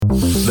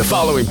The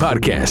following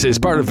podcast is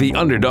part of the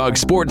Underdog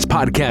Sports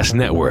Podcast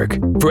Network.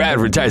 For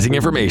advertising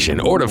information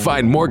or to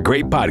find more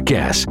great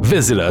podcasts,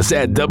 visit us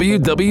at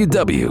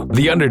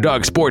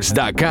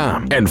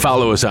www.theunderdogsports.com and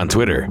follow us on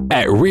Twitter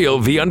at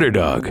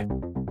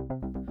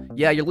RealTheUnderdog.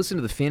 Yeah, you're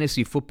listening to the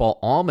Fantasy Football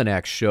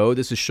Almanac Show.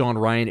 This is Sean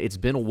Ryan. It's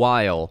been a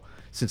while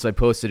since I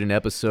posted an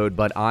episode,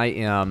 but I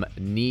am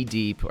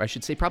knee-deep, or I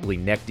should say probably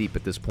neck-deep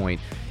at this point,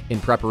 in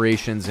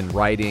preparations and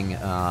writing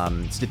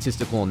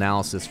statistical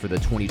analysis for the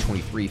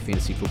 2023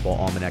 Fantasy Football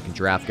Almanac and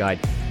Draft Guide.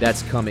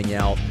 That's coming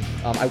out.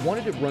 I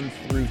wanted to run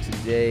through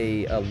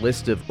today a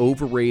list of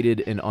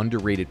overrated and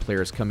underrated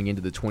players coming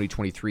into the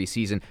 2023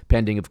 season,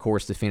 pending, of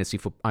course, the the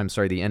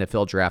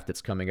NFL draft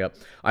that's coming up.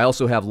 I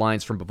also have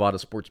lines from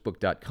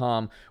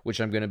bovadasportsbook.com, which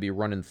I'm going to be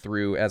running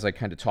through as I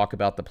kind of talk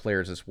about the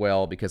players as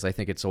well, because I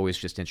think it's always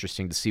just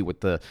interesting to see what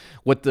the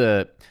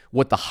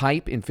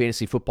hype in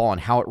fantasy football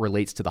and how it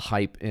relates to the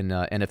hype in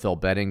NFL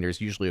betting.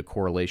 There's usually a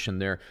correlation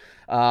there.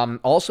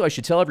 Also, I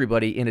should tell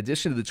everybody, in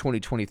addition to the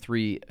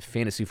 2023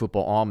 Fantasy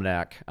Football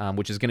Almanac,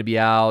 which is going to be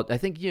out, I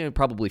think,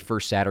 probably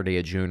first Saturday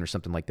of June or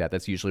something like that.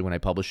 That's usually when I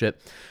publish it.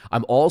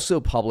 I'm also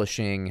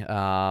publishing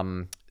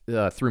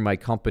through my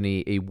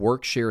company a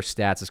Workshare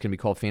Stats. It's going to be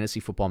called Fantasy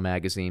Football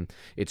Magazine.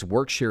 It's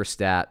Workshare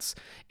Stats.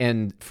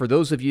 And for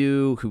those of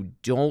you who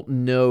don't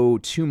know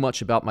too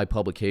much about my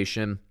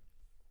publication,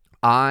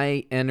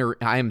 I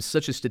am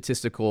such a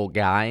statistical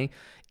guy,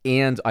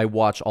 and I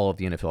watch all of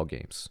the NFL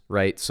games,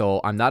 right?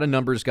 So I'm not a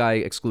numbers guy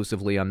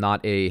exclusively. I'm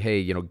not a,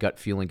 gut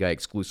feeling guy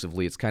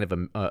exclusively. It's kind of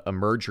a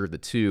merger of the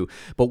two.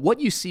 But what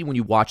you see when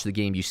you watch the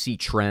game, you see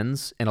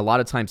trends, and a lot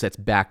of times that's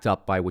backed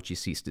up by what you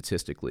see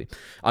statistically.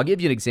 I'll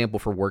give you an example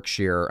for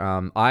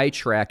Workshare. I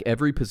track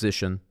every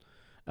position,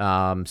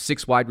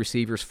 6 wide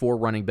receivers, 4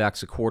 running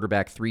backs, a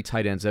quarterback, 3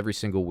 tight ends every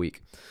single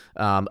week,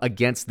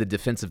 against the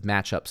defensive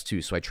matchups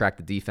too. So I track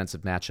the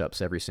defensive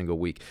matchups every single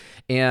week.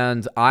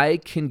 And I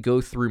can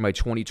go through my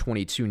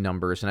 2022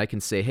 numbers and I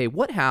can say, hey,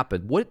 what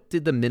happened? What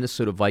did the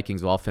Minnesota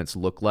Vikings offense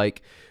look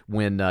like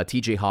when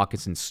TJ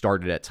Hawkinson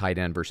started at tight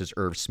end versus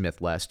Irv Smith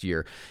last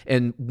year?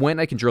 And when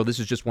I can drill, this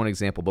is just one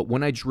example, but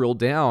when I drill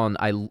down,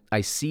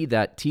 I see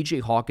that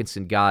TJ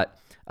Hawkinson got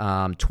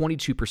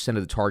 22% of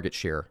the target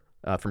share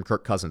from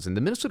Kirk Cousins. And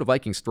the Minnesota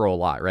Vikings throw a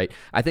lot, right?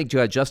 I think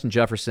Justin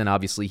Jefferson,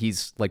 obviously,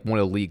 he's like one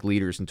of the league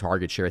leaders in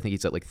target share. I think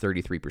he's at like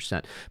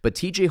 33%. But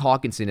TJ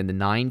Hawkinson, in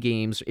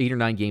the 8 or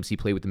 9 games he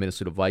played with the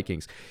Minnesota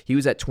Vikings, he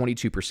was at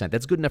 22%.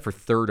 That's good enough for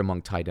third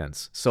among tight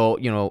ends. So,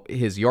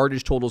 his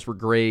yardage totals were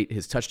great.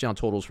 His touchdown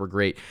totals were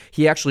great.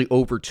 He actually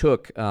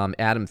overtook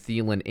Adam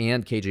Thielen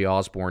and KJ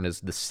Osborne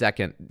as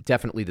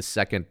definitely the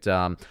second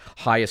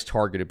highest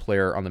targeted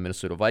player on the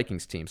Minnesota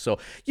Vikings team. So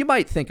you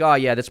might think, oh,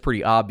 yeah, that's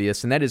pretty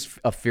obvious. And that is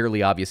a fairly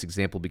obvious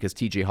example because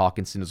TJ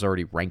Hawkinson is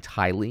already ranked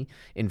highly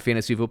in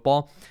fantasy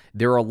football.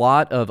 There are a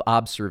lot of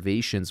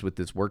observations with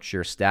this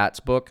Workshare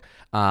Stats book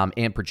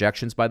and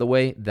projections, by the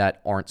way, that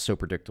aren't so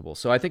predictable.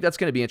 So I think that's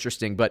going to be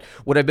interesting. But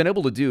what I've been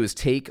able to do is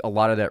take a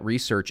lot of that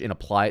research and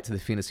apply it to the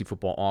Fantasy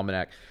Football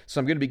Almanac.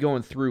 So I'm going to be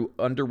going through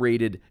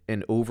underrated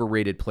and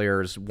overrated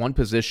players, one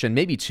position,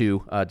 maybe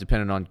two,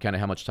 depending on kind of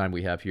how much time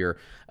we have here.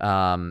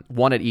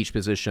 One at each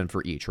position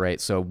for each, right?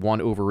 So one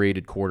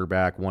overrated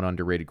quarterback, one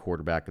underrated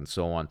quarterback, and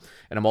so on.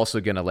 And I'm also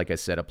going to, like I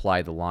said,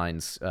 apply the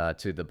lines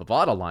to the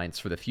Bovada lines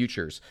for the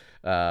futures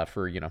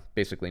for,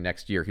 basically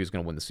next year, who's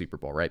going to win the Super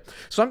Bowl, right?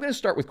 So I'm going to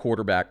start with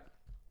quarterback.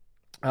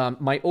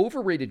 My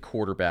overrated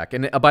quarterback,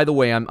 and by the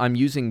way, I'm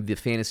using the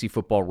fantasy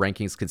football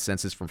rankings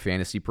consensus from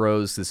Fantasy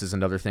Pros. This is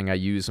another thing I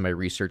use in my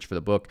research for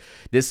the book.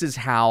 This is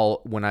how,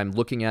 when I'm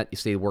looking at,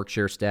 say,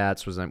 Workshare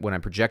Stats, when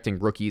I'm projecting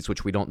rookies,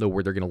 which we don't know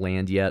where they're going to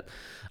land yet,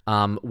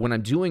 when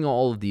I'm doing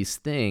all of these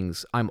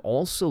things, I'm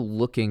also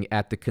looking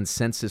at the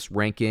consensus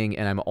ranking,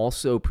 and I'm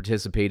also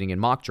participating in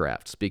mock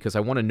drafts because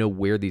I want to know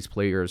where these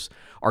players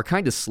are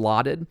kind of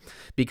slotted.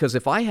 Because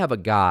if I have a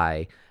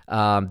guy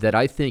that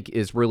I think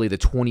is really the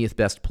 20th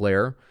best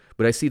player,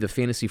 but I see the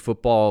fantasy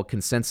football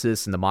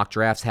consensus and the mock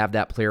drafts have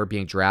that player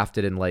being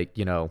drafted in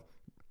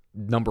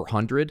number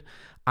 100,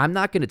 I'm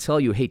not going to tell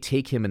you, hey,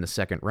 take him in the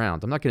second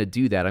round. I'm not going to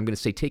do that. I'm going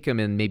to say take him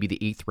in maybe the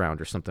 8th round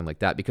or something like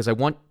that because I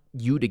want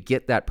you to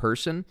get that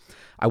person.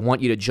 I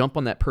want you to jump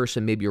on that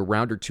person maybe a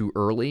round or two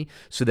early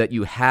so that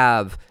you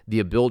have the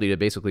ability to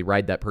basically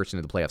ride that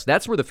person to the playoffs.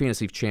 That's where the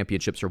fantasy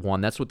championships are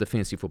won. That's what the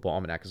Fantasy Football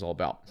Almanac is all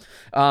about.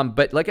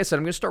 But like I said,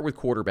 I'm going to start with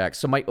quarterback.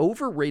 So my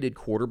overrated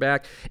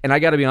quarterback, and I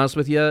got to be honest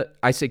with you,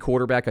 I say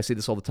quarterback. I say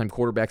this all the time.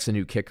 Quarterback's a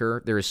new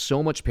kicker. There is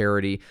so much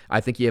parity.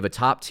 I think you have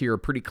a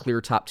pretty clear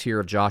top tier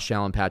of Josh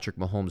Allen, Patrick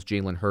Mahomes,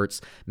 Jalen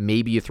Hurts.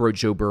 Maybe you throw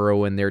Joe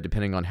Burrow in there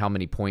depending on how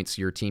many points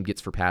your team gets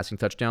for passing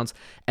touchdowns.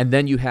 And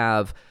then you have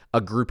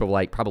a group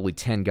of probably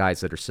 10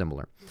 guys that are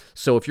similar.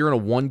 So if you're in a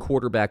 1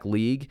 quarterback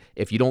league,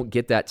 if you don't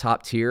get that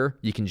top tier,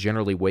 you can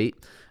generally wait.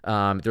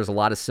 There's a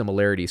lot of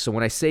similarities. So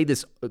when I say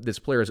this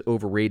player is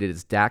overrated,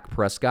 it's Dak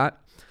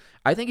Prescott.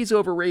 I think he's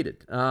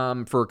overrated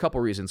for a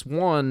couple reasons.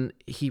 One,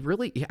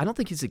 I don't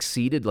think he's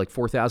exceeded like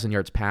 4,000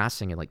 yards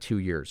passing in like 2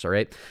 years, all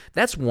right?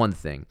 That's one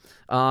thing.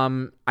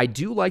 I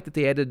do like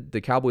that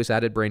the Cowboys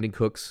added Brandon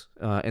Cooks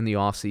in the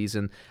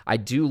offseason. I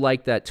do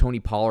like that Tony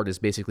Pollard is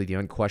basically the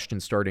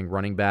unquestioned starting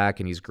running back,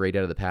 and he's great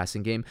out of the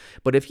passing game.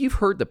 But if you've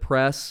heard the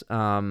press,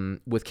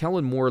 with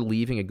Kellen Moore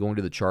leaving and going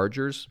to the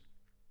Chargers,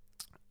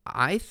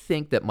 I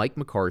think that Mike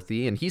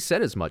McCarthy, and he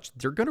said as much,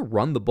 they're going to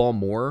run the ball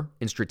more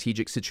in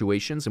strategic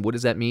situations. And what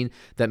does that mean?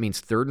 That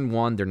means 3rd and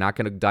 1. They're not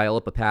going to dial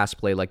up a pass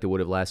play like they would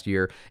have last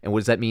year. And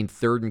what does that mean?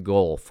 3rd and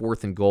goal,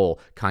 4th and goal,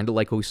 kind of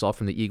like what we saw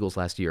from the Eagles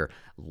last year.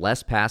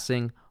 Less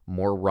passing,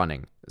 more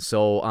running.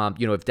 So,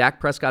 if Dak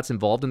Prescott's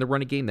involved in the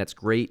running game, that's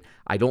great.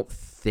 I don't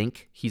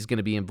think he's going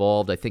to be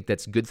involved. I think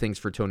that's good things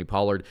for Tony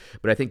Pollard.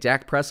 But I think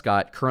Dak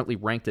Prescott, currently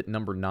ranked at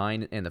number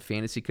 9 in the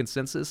fantasy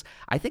consensus,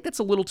 I think that's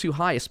a little too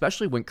high,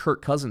 especially when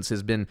Kirk Cousins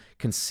has been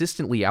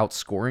consistently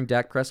outscoring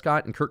Dak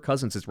Prescott, and Kirk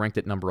Cousins is ranked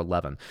at number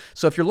 11.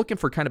 So if you're looking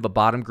for kind of a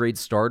bottom grade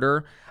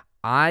starter,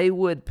 I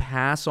would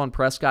pass on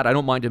Prescott. I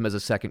don't mind him as a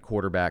second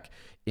quarterback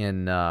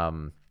in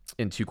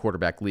 2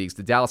 quarterback leagues.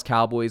 The Dallas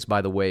Cowboys,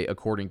 by the way,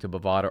 according to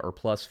Bovada, are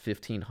plus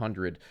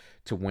 1,500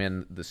 to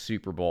win the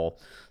Super Bowl.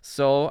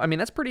 So, I mean,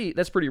 that's pretty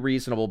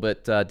reasonable.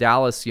 But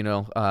Dallas,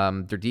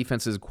 their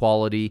defense is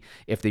quality.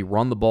 If they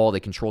run the ball, they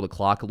control the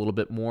clock a little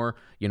bit more.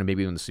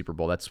 Maybe win the Super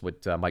Bowl. That's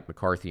what Mike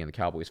McCarthy and the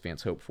Cowboys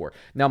fans hope for.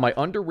 Now, my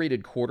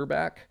underrated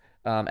quarterback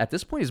at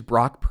this point is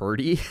Brock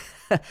Purdy.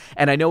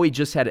 And I know he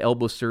just had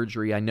elbow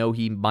surgery. I know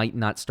he might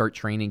not start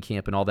training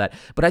camp and all that.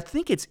 But I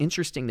think it's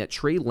interesting that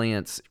Trey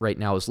Lance right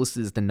now is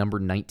listed as the number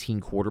 19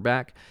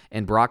 quarterback,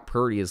 and Brock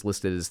Purdy is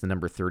listed as the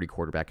number 30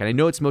 quarterback. And I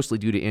know it's mostly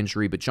due to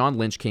injury, but John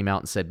Lynch came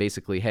out and said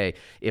basically, hey,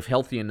 if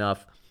healthy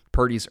enough,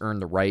 Purdy's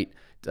earned the right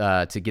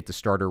to get the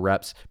starter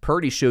reps.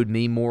 Purdy showed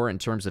me more in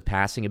terms of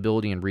passing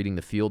ability and reading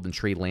the field than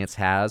Trey Lance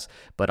has.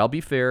 But I'll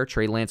be fair,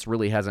 Trey Lance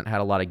really hasn't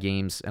had a lot of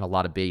games and a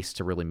lot of base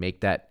to really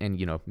make that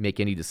and make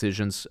any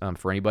decisions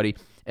for anybody.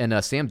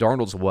 And Sam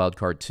Darnold's a wild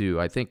card too.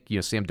 I think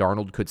Sam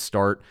Darnold could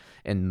start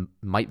and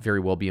might very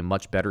well be a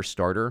much better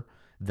starter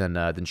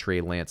than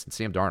Trey Lance. And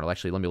Sam Darnold,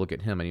 actually, let me look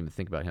at him. I didn't even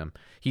think about him.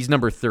 He's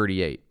number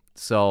 38.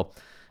 So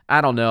I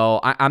don't know.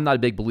 I'm not a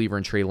big believer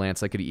in Trey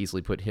Lance. I could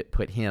easily put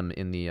him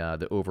in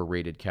the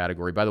overrated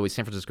category. By the way,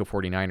 San Francisco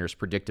 49ers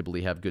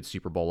predictably have good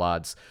Super Bowl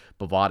odds.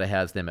 Bovada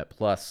has them at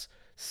plus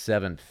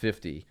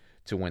 750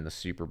 to win the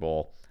Super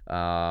Bowl.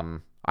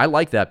 I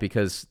like that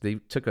because they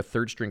took a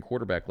third-string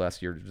quarterback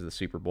last year to the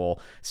Super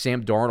Bowl.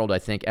 Sam Darnold, I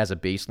think, as a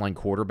baseline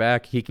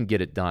quarterback, he can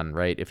get it done,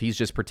 right? If he's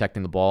just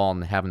protecting the ball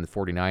and having the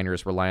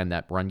 49ers rely on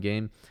that run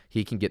game,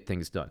 he can get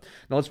things done.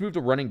 Now let's move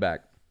to running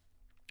back.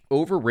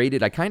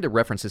 Overrated, I kind of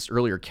referenced this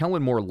earlier.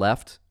 Kellen Moore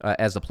left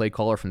as the play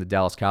caller from the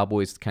Dallas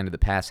Cowboys, kind of the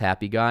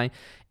pass-happy guy,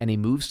 and he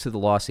moves to the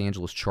Los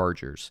Angeles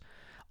Chargers.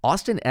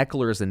 Austin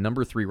Eckler is the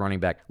number 3 running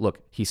back.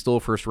 Look, he's still a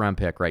first-round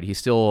pick, right? He's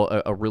still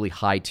a really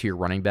high-tier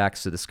running back,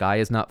 so the sky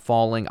is not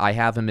falling. I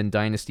have him in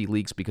dynasty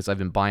leagues because I've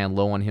been buying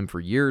low on him for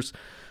years.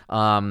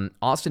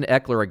 Austin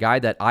Eckler, a guy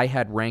that I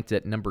had ranked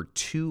at number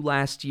 2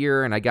 last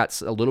year, and I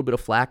got a little bit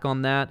of flack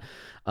on that.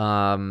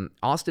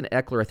 Austin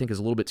Eckler, I think, is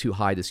a little bit too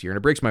high this year, and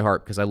it breaks my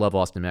heart because I love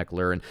Austin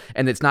Eckler,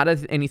 and it's not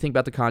anything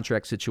about the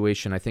contract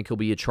situation. I think he'll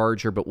be a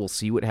Charger, but we'll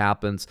see what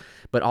happens.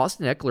 But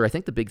Austin Eckler, I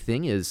think the big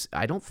thing is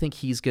I don't think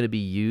he's going to be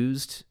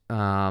used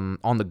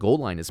on the goal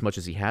line as much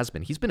as he has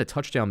been. He's been a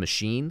touchdown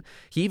machine.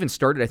 He even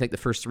started, I think, the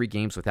first 3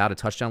 games without a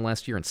touchdown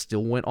last year and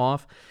still went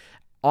off.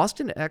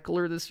 Austin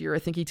Eckler this year, I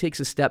think he takes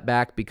a step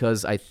back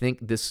because I think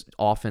this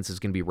offense is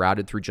going to be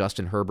routed through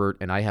Justin Herbert,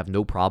 and I have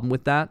no problem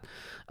with that.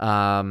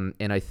 And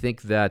I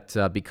think that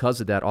because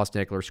of that,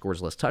 Austin Eckler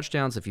scores less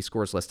touchdowns. If he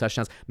scores less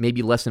touchdowns,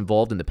 maybe less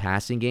involved in the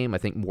passing game. I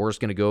think Moore's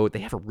going to go. They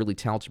have a really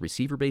talented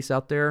receiver base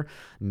out there.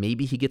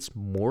 Maybe he gets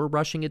more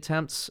rushing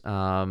attempts.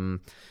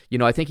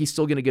 I think he's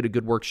still going to get a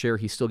good work share.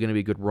 He's still going to be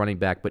a good running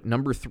back, but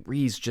number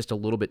 3 is just a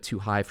little bit too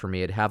high for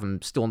me. I'd have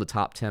him still in the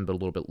top 10, but a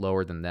little bit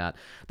lower than that.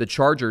 The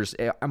Chargers,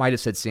 I might have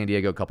said San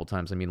Diego a couple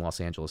times. I mean Los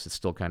Angeles. It's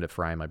still kind of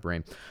frying my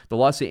brain. The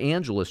Los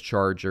Angeles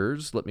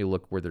Chargers, let me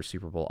look where their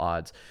Super Bowl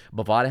odds.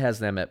 Bovada has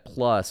them at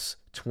plus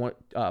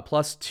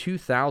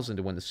 2,000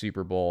 to win the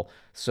Super Bowl.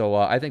 So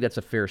I think that's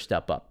a fair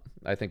step up.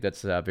 I think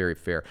that's very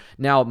fair.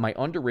 Now, my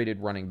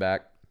underrated running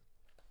back,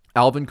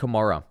 Alvin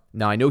Kamara.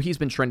 Now, I know he's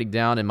been trending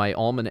down in my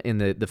in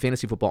the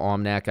Fantasy Football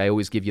Almanac. I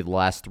always give you the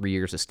last 3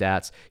 years of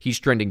stats. He's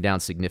trending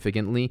down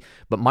significantly.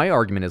 But my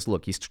argument is,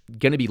 look, he's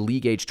going to be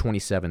league age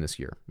 27 this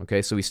year.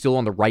 Okay, so he's still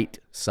on the right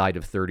side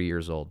of 30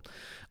 years old.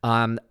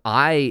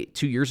 I,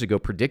 2 years ago,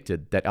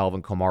 predicted that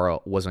Alvin Kamara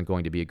wasn't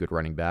going to be a good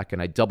running back,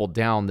 and I doubled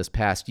down this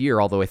past year,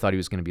 although I thought he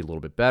was going to be a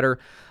little bit better.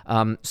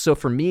 So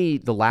for me,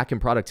 the lack in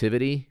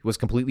productivity was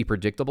completely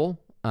predictable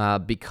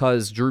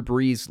because Drew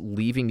Brees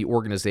leaving the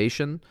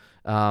organization,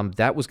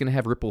 that was going to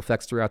have ripple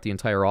effects throughout the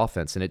entire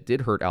offense, and it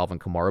did hurt Alvin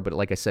Kamara, but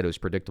like I said, it was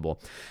predictable.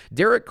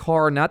 Derek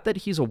Carr, not that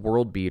he's a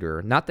world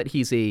beater, not that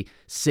he's a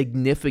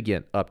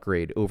significant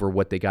upgrade over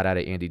what they got out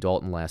of Andy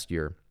Dalton last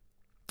year,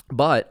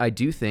 But I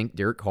do think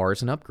Derek Carr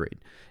is an upgrade.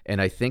 And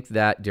I think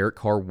that Derek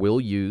Carr will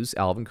use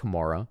Alvin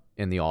Kamara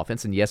in the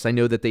offense. And yes, I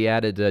know that they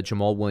added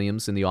Jamal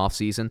Williams in the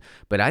offseason,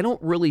 but I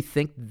don't really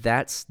think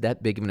that's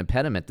that big of an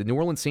impediment. The New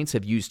Orleans Saints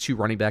have used 2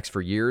 running backs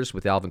for years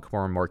with Alvin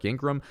Kamara and Mark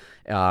Ingram.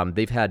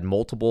 They've had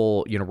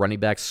multiple running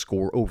backs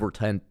score over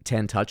 10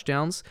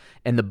 touchdowns.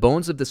 And the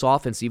bones of this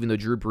offense, even though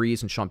Drew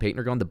Brees and Sean Payton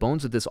are gone, the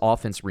bones of this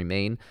offense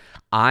remain.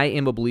 I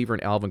am a believer in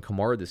Alvin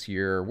Kamara this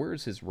year. Where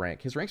is his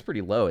rank? His rank's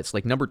pretty low. It's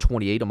like number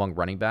 28 among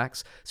running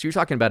backs. So you're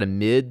talking about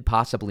a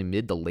possibly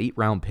mid to late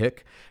round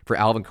pick for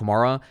Alvin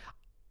Kamara.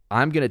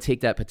 I'm going to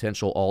take that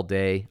potential all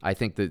day. I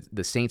think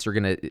the Saints are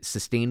going to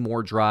sustain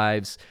more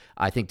drives.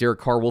 I think Derek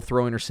Carr will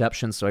throw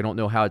interceptions, so I don't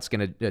know how it's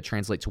going to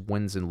translate to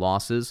wins and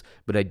losses.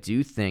 But I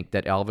do think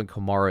that Alvin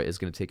Kamara is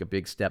going to take a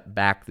big step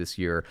back this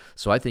year,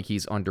 so I think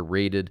he's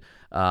underrated.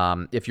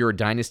 If you're a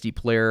dynasty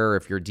player,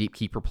 if you're a deep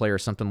keeper player,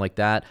 something like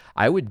that,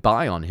 I would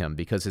buy on him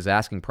because his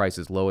asking price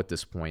is low at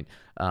this point.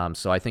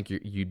 So I think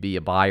you'd be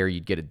a buyer.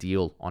 You'd get a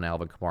deal on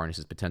Alvin Kamara and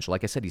his potential.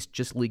 Like I said, he's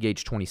just league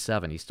age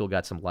 27. He's still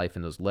got some life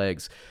in those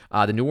legs.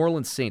 The New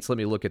Orleans Saints, let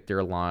me look at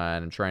their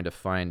line. I'm trying to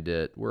find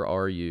it. Where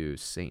are you?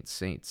 Saints.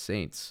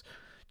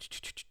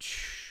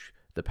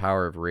 The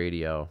power of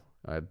radio.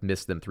 I've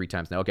missed them 3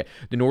 times now. Okay.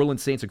 The New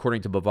Orleans Saints,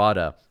 according to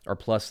Bovada, are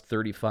plus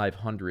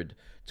 3,500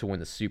 to win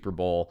the Super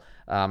Bowl.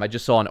 I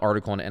just saw an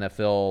article on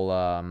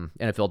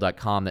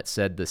NFL.com that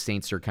said the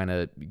Saints are kind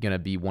of going to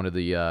be one of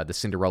the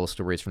Cinderella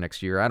stories for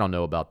next year. I don't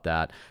know about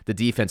that. The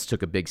defense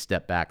took a big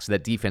step back, so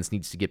that defense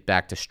needs to get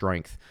back to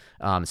strength,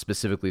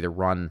 specifically the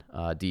run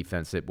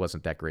defense. It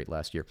wasn't that great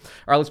last year.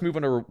 All right, let's move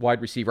on to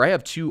wide receiver. I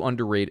have 2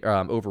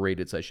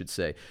 overrateds, I should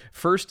say.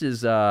 First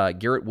is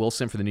Garrett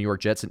Wilson for the New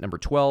York Jets at number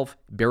 12.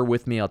 Bear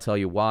with me, I'll tell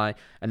you why.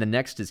 And the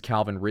next is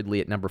Calvin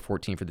Ridley at number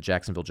 14 for the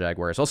Jacksonville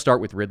Jaguars. I'll start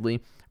with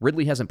Ridley.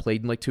 Ridley hasn't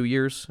played in like 2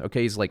 years.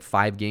 Okay, he's like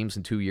 5 games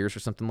in 2 years or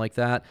something like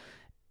that.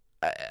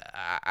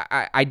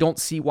 I don't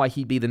see why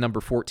he'd be the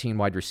number 14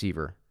 wide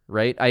receiver,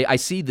 right? I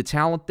see the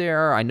talent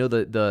there. I know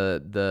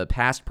the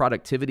past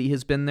productivity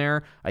has been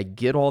there. I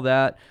get all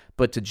that,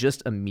 but to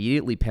just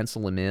immediately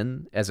pencil him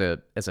in as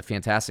a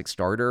fantastic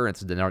starter and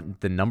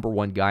the number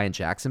 1 guy in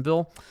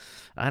Jacksonville,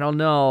 I don't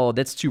know.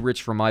 That's too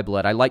rich for my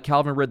blood. I like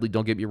Calvin Ridley,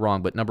 don't get me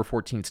wrong, but number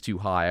 14 is too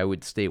high. I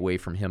would stay away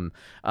from him.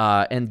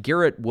 And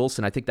Garrett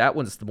Wilson, I think that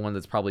one's the one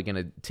that's probably going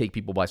to take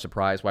people by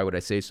surprise. Why would I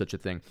say such a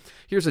thing?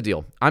 Here's the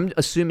deal. I'm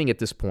assuming at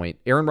this point,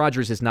 Aaron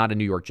Rodgers is not a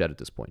New York Jet at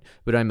this point,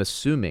 but I'm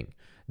assuming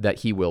that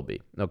he will be.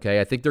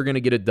 Okay, I think they're going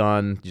to get it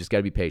done. You just got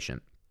to be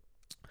patient.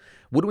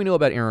 What do we know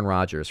about Aaron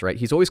Rodgers, right?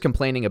 He's always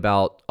complaining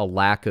about a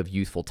lack of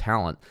youthful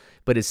talent.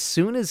 But as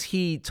soon as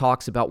he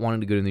talks about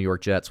wanting to go to the New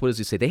York Jets, what does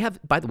he say? They have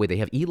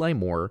Eli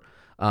Moore,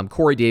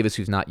 Corey Davis,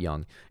 who's not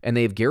young, and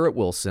they have Garrett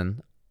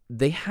Wilson.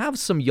 They have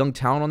some young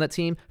talent on that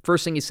team.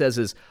 First thing he says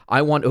is,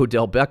 I want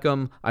Odell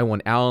Beckham, I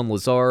want Alan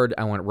Lazard,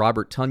 I want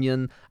Robert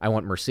Tonyan, I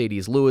want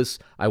Mercedes Lewis,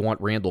 I want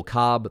Randall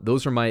Cobb.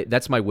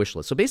 That's my wish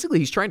list. So basically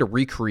he's trying to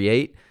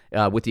recreate,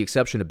 with the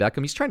exception of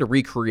Beckham, he's trying to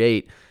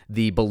recreate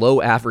the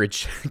below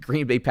average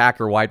Green Bay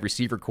Packer wide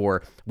receiver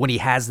core when he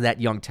has that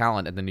young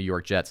talent in the New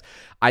York Jets.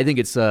 I think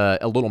it's a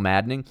little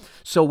maddening.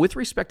 So with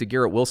respect to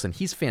Garrett Wilson,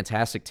 he's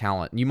fantastic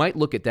talent. And you might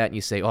look at that and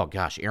you say, oh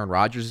gosh, Aaron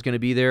Rodgers is going to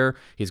be there.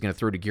 He's going to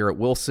throw to Garrett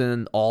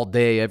Wilson all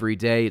day, every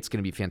day. It's going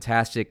to be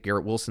fantastic.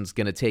 Garrett Wilson's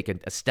going to take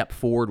a step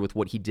forward with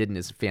what he did in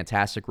his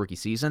fantastic rookie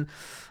season.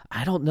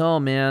 I don't know,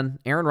 man.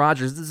 Aaron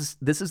Rodgers,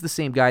 this is the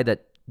same guy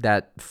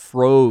that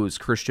froze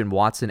Christian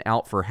Watson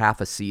out for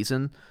half a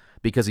season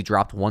because he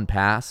dropped 1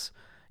 pass.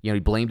 He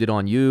blamed it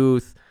on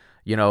youth.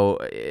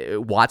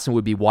 Watson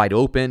would be wide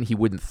open. He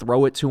wouldn't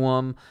throw it to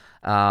him.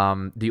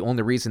 The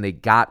only reason they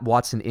got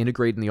Watson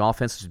integrated in the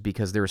offense is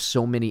because there are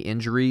so many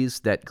injuries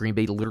that Green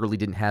Bay literally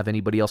didn't have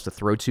anybody else to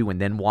throw to, and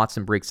then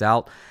Watson breaks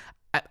out.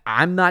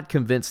 I'm not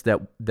convinced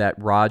that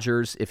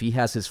Rodgers, if he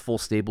has his full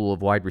stable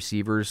of wide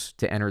receivers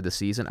to enter the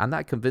season, I'm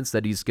not convinced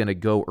that he's going to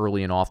go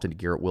early and often to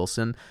Garrett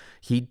Wilson.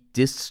 He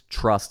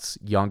distrusts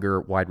younger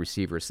wide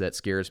receivers. That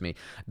scares me.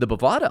 The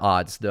Bovada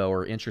odds, though,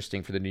 are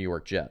interesting for the New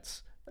York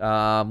Jets.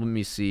 Let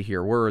me see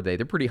here. Where are they?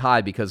 They're pretty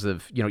high because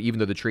of, even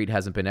though the trade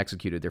hasn't been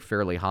executed, they're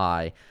fairly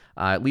high,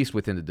 at least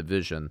within the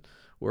division.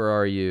 Where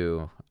are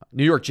you?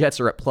 New York Jets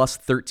are at plus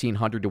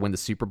 1,300 to win the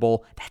Super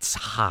Bowl. That's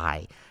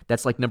high.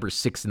 That's like number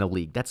 6 in the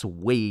league. That's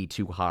way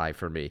too high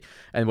for me.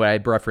 And when I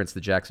referenced the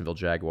Jacksonville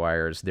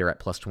Jaguars, they're at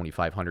plus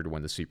 2,500 to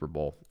win the Super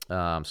Bowl.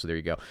 So there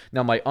you go.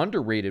 Now, my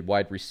underrated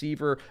wide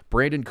receiver,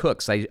 Brandon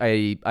Cooks.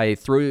 I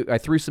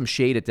threw some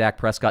shade at Dak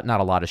Prescott. Not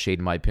a lot of shade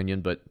in my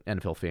opinion, but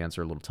NFL fans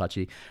are a little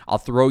touchy. I'll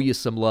throw you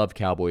some love,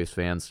 Cowboys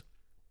fans.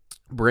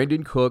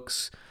 Brandon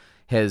Cooks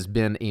has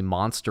been a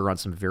monster on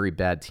some very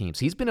bad teams.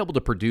 He's been able to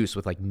produce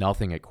with like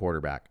nothing at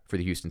quarterback for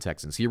the Houston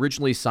Texans. He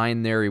originally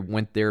signed there. He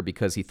went there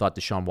because he thought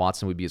Deshaun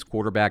Watson would be his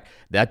quarterback.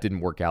 That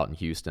didn't work out in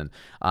Houston.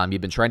 He'd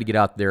been trying to get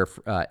out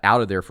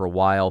of there for a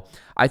while.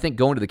 I think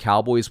going to the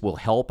Cowboys will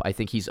help. I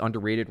think he's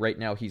underrated right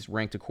now. He's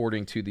ranked,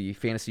 according to the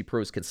Fantasy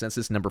Pros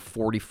consensus, number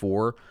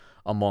 44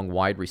 among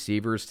wide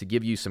receivers. To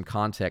give you some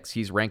context,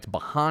 he's ranked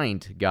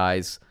behind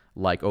guys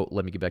like,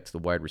 let me get back to the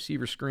wide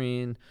receiver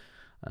screen.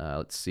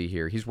 Let's see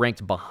here. He's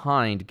ranked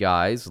behind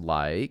guys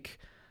like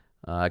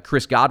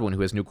Chris Godwin,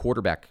 who has no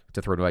quarterback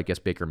to throw to. I guess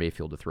Baker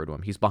Mayfield to throw to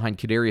him. He's behind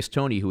Kadarius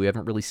Toney, who we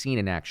haven't really seen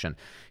in action.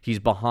 He's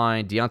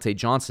behind Deontay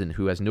Johnson,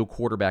 who has no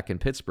quarterback in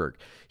Pittsburgh.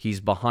 He's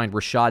behind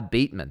Rashad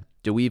Bateman.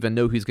 Do we even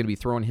know who's going to be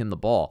throwing him the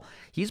ball?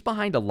 He's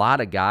behind a lot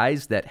of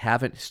guys that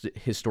haven't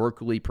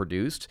historically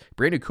produced.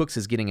 Brandon Cooks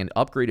is getting an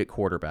upgraded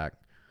quarterback,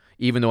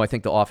 even though I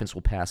think the offense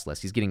will pass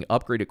less. He's getting an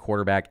upgraded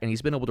quarterback, and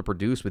he's been able to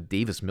produce with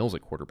Davis Mills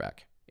at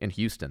quarterback in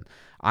Houston.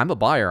 I'm a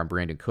buyer on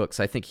Brandon Cooks.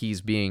 I think he's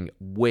being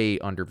way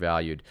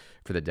undervalued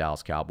for the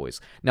Dallas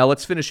Cowboys. Now,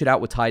 let's finish it out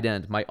with tight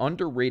end. My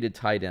underrated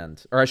tight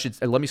end, or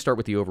let me start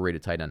with the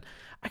overrated tight end.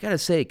 I got to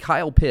say,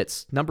 Kyle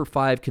Pitts, number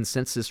 5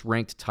 consensus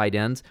ranked tight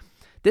end.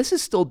 This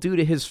is still due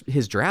to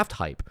his draft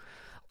hype.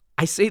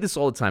 I say this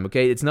all the time,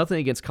 okay? It's nothing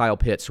against Kyle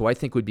Pitts, who I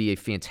think would be a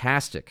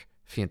fantastic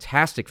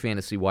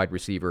fantasy wide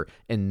receiver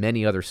in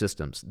many other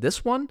systems.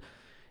 This one,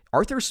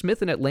 Arthur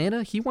Smith in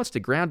Atlanta, he wants to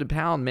ground and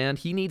pound, man.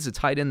 He needs a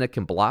tight end that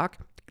can block.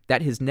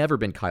 That has never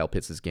been Kyle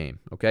Pitts' game,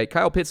 okay?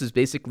 Kyle Pitts is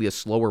basically a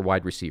slower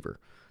wide receiver.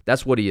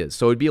 That's what he is.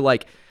 So it'd be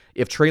like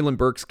if Treylon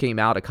Burks came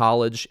out of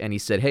college and he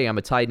said, hey, I'm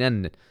a tight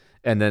end,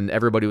 and then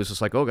everybody was just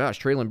like, oh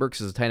gosh, Treylon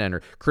Burks is a tight end.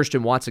 Or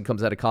Christian Watson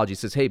comes out of college, he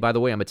says, hey, by the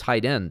way, I'm a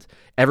tight end.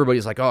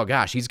 Everybody's like, oh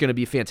gosh, he's going to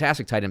be a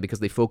fantastic tight end because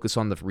they focus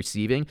on the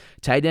receiving.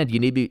 Tight end, you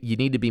need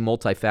to be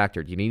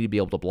multifactored. You need to be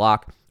able to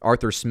block.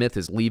 Arthur Smith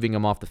is leaving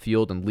him off the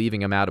field and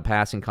leaving him out of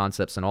passing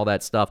concepts and all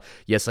that stuff.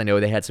 Yes, I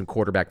know they had some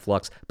quarterback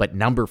flux, but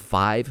number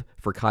 5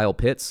 for Kyle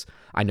Pitts,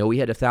 I know he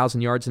had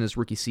 1,000 yards in his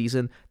rookie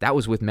season. That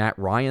was with Matt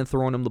Ryan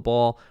throwing him the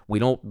ball. We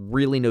don't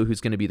really know who's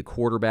going to be the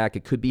quarterback.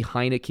 It could be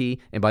Heineke.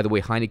 And by the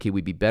way, Heineke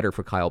would be better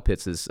for Kyle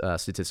Pitts'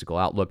 statistical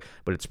outlook,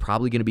 but it's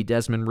probably going to be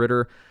Desmond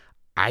Ridder.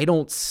 I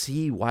don't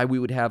see why we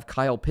would have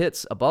Kyle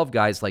Pitts above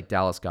guys like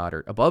Dallas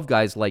Goedert, above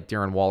guys like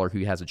Darren Waller,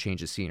 who has a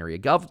change of scenery,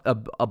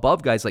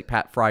 above guys like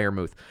Pat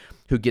Freiermuth,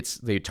 who gets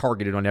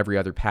targeted on every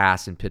other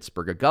pass in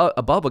Pittsburgh,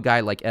 above a guy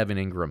like Evan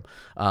Ingram,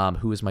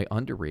 who is my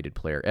underrated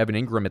player. Evan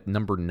Ingram at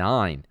number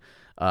 9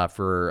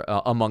 for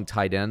among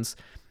tight ends.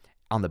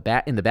 In the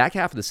back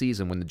half of the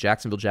season, when the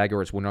Jacksonville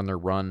Jaguars went on their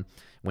run,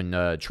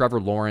 when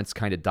Trevor Lawrence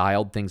kind of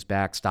dialed things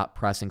back, stopped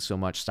pressing so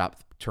much,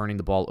 stopped turning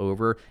the ball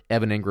over,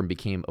 Evan Ingram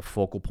became a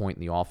focal point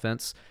in the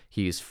offense.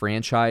 He's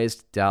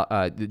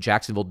franchised.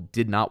 Jacksonville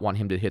did not want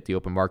him to hit the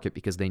open market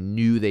because they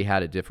knew they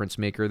had a difference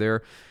maker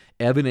there.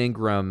 Evan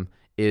Ingram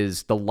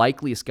is the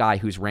likeliest guy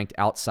who's ranked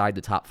outside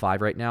the top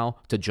 5 right now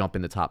to jump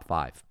in the top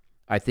 5.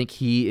 I think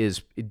he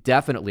is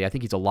definitely, I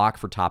think he's a lock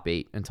for top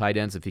 8 in tight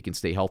ends if he can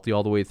stay healthy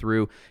all the way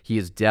through. He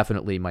is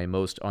definitely my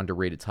most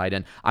underrated tight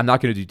end. I'm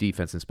not going to do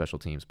defense and special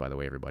teams, by the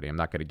way, everybody. I'm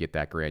not going to get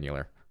that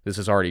granular. This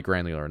is already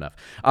granular enough.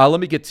 Let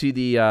me get to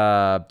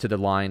the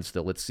lines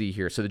still. Let's see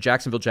here. So the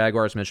Jacksonville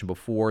Jaguars mentioned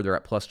before, they're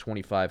at plus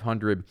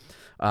 2,500.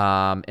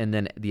 And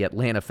then the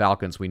Atlanta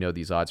Falcons, we know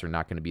these odds are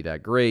not going to be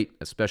that great,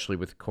 especially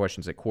with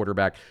questions at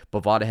quarterback.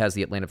 Bovada has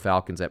the Atlanta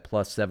Falcons at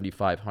plus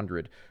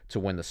 7,500 to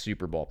win the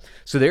Super Bowl.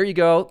 So there you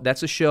go.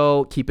 That's a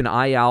show. Keep an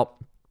eye out.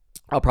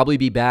 I'll probably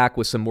be back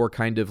with some more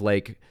kind of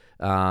like,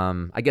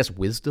 I guess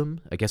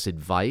wisdom, I guess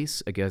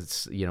advice, I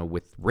guess,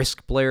 with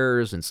risk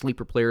players and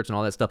sleeper players and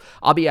all that stuff.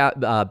 I'll be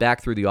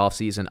back through the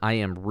offseason. I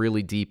am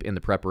really deep in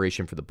the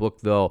preparation for the book,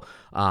 though.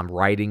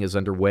 Writing is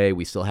underway.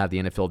 We still have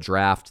the NFL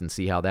draft and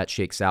see how that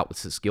shakes out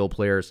with the skill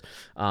players.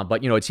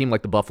 But, it seemed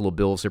like the Buffalo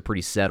Bills are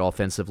pretty set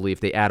offensively. If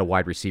they add a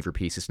wide receiver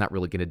piece, it's not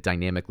really going to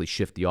dynamically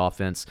shift the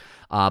offense.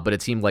 But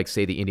it seemed like,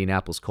 say, the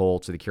Indianapolis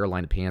Colts or the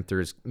Carolina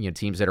Panthers,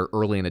 teams that are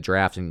early in the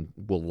draft and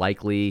will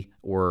likely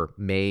or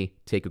may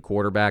take a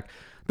quarterback,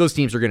 those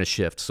teams are going to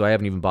shift, so I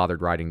haven't even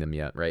bothered writing them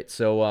yet, right?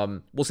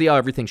 So we'll see how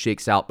everything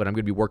shakes out, but I'm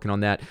going to be working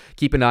on that.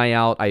 Keep an eye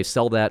out. I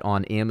sell that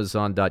on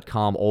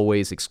Amazon.com,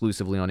 always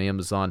exclusively on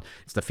Amazon.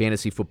 It's the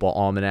Fantasy Football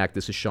Almanac.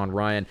 This is Sean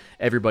Ryan.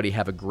 Everybody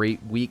have a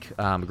great week,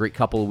 a great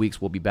couple of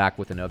weeks. We'll be back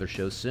with another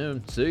show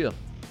soon. See ya.